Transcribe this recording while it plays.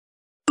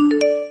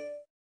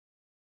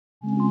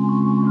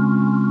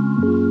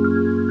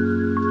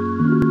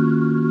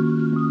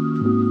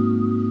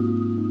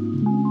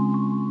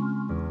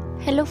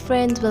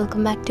friends,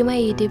 welcome back to my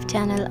YouTube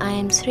channel. I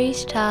am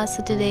Shrestha.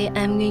 So today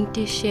I'm going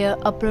to share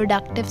a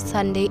productive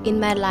Sunday in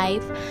my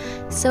life.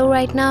 So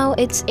right now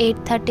it's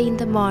 8:30 in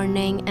the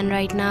morning and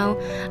right now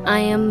I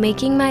am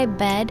making my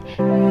bed.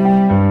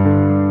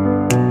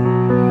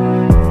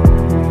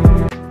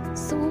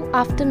 So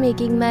after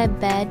making my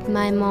bed,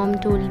 my mom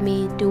told me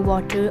to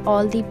water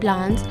all the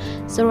plants.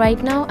 So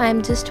right now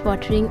I'm just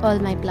watering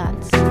all my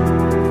plants.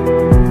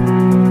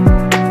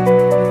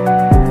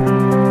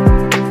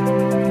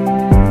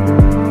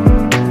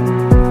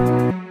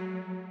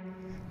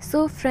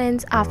 So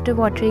friends, after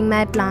watering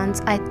my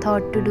plants, I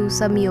thought to do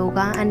some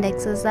yoga and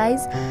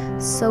exercise.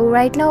 So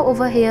right now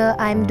over here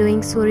I'm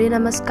doing Surya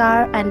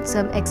Namaskar and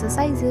some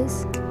exercises.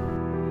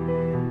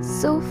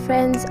 So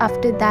friends,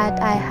 after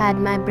that I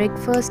had my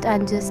breakfast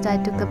and just I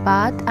took a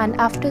bath,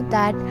 and after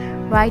that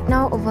right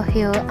now over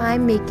here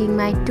I'm making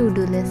my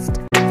to-do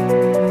list.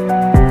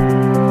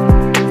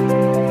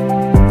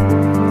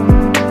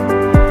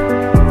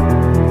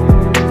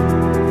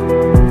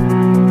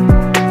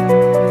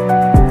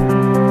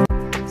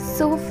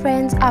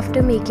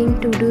 After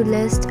making to-do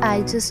list,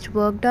 I just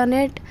worked on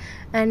it,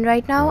 and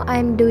right now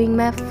I'm doing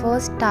my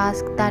first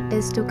task, that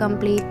is to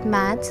complete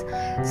maths.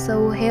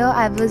 So here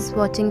I was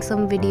watching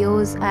some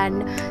videos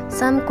and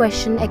some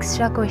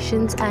extra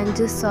questions and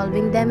just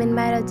solving them in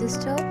my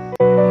register.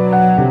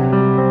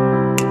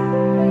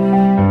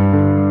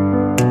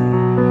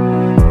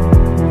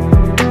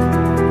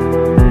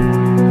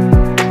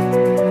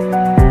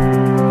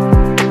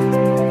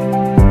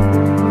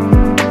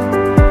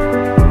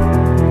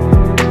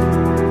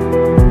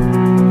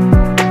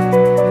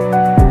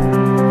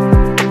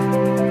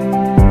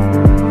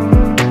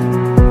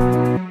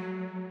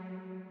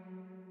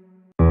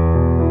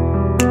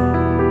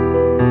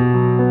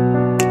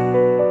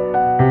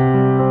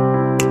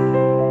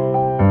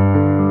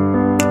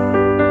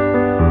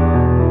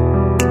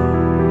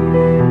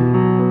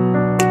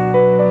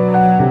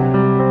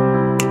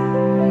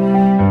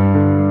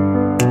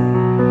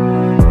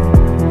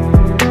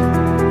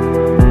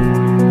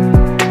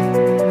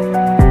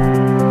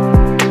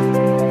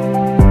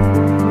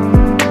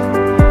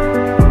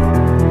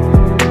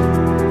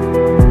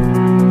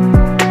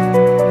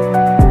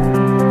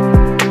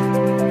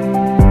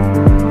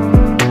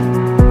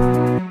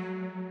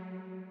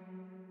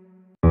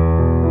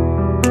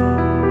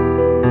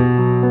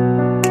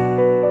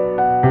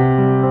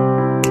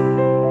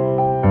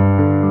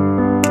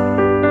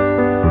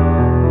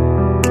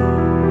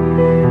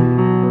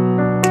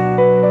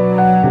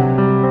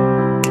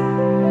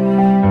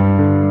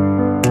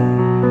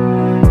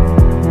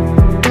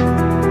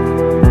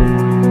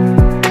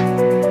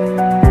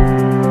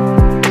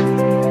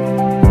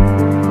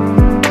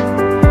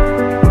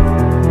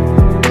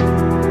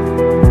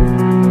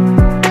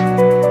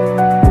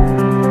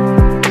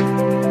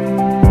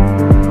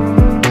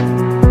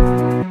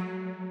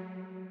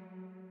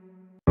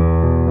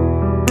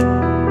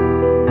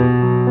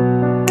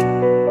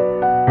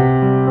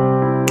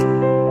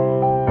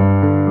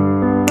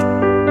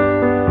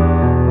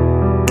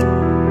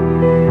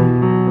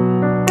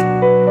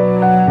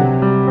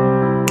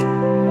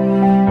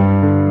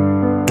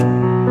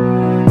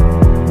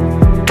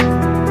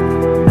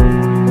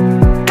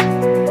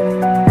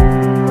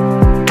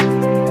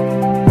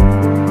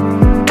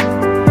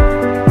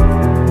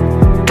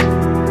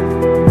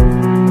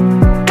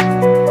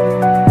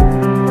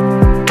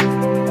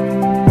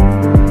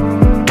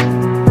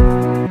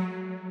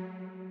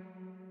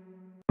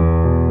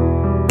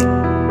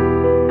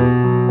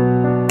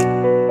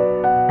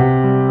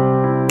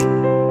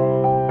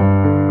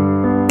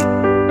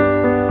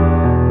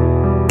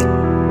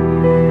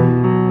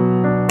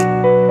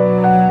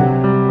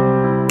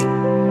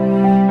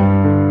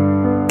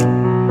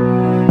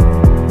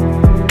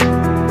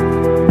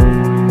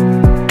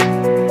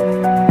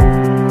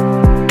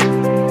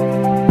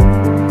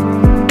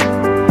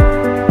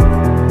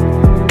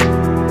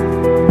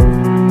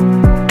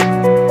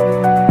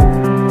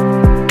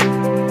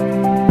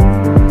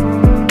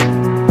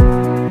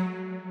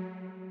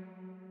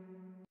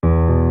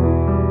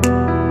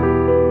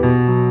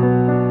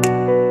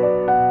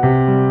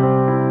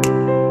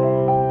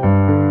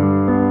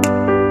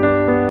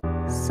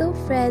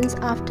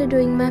 After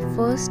doing my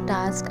first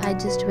task, I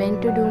just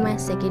went to do my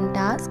second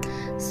task.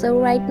 So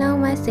right now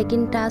my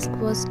second task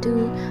was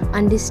to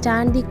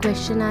understand the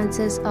question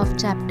answers of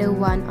chapter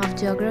 1 of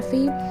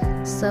geography.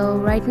 So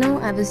right now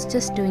I was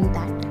just doing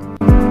that.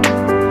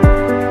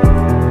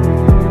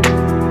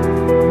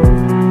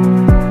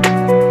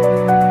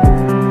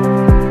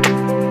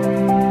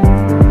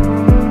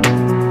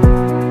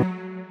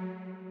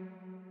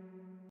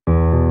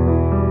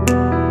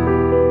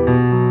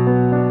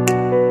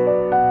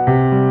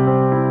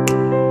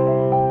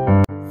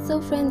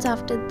 Friends,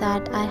 after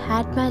that I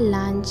had my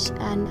lunch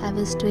and I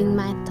was doing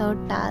my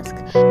third task.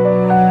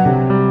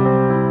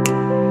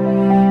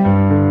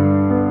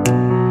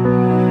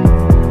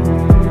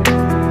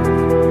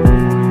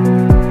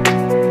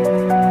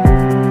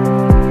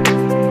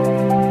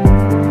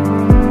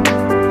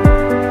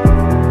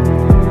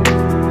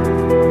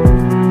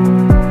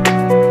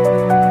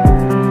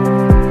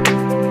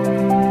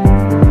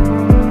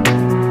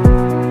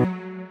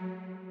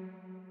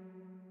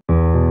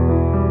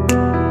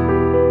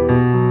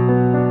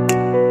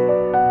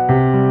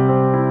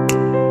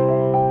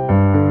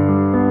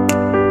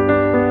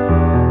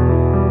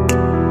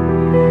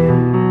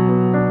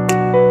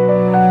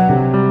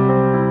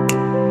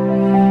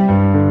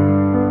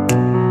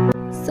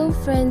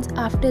 friends,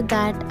 after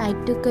that I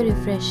took a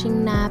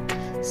refreshing nap.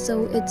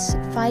 So it's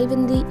 5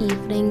 in the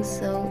evening,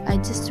 so I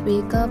just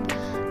wake up,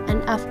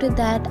 and after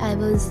that I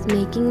was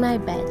making my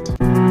bed.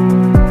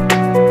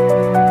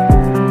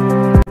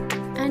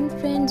 And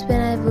friends,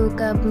 when I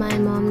woke up, my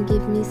mom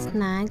gave me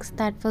snacks.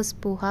 That was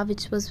poha,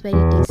 which was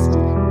very tasty.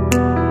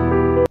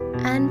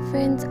 And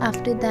friends,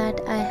 after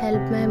that I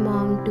helped my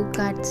mom to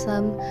cut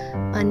some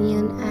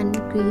onion and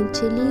green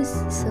chilies.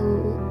 So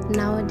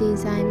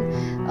nowadays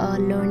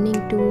I'm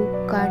learning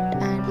to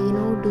cut and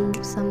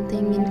do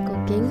something in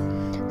cooking.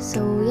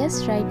 So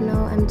yes, right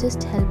now I'm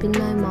just helping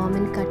my mom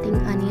in cutting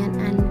onion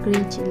and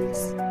green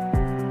chilies.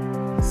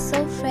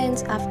 So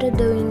friends, after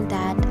doing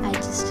that I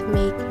just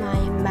make my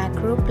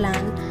macro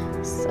plan.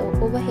 So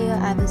over here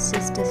I was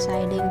just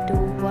deciding to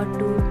what to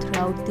do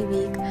throughout the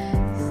week.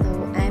 So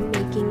I'm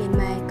making in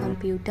my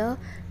computer.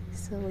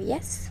 So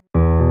yes.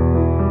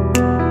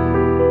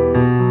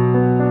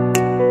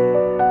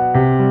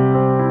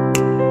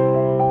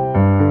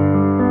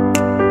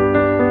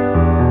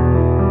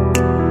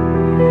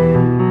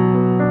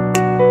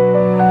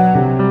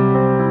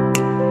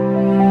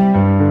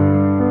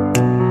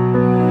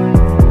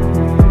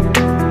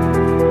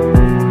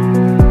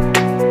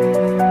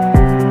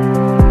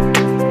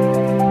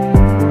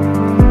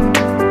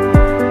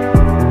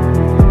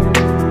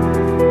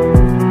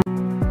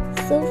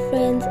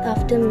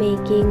 After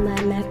making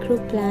my macro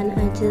plan,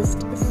 I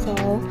just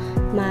saw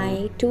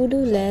my to-do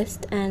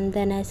list, and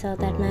then I saw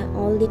that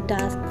all the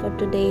tasks for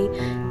today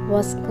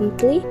was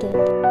completed.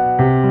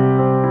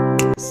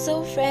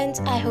 So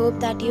friends, I hope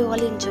that you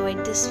all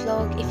enjoyed this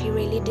vlog. If you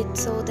really did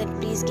so, then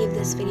please give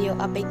this video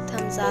a big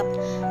thumbs up,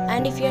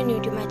 and if you are new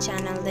to my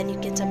channel, then you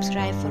can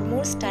subscribe for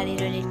more study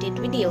related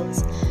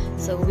videos.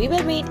 So we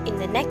will meet in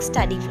the next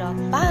study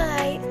vlog.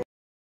 Bye.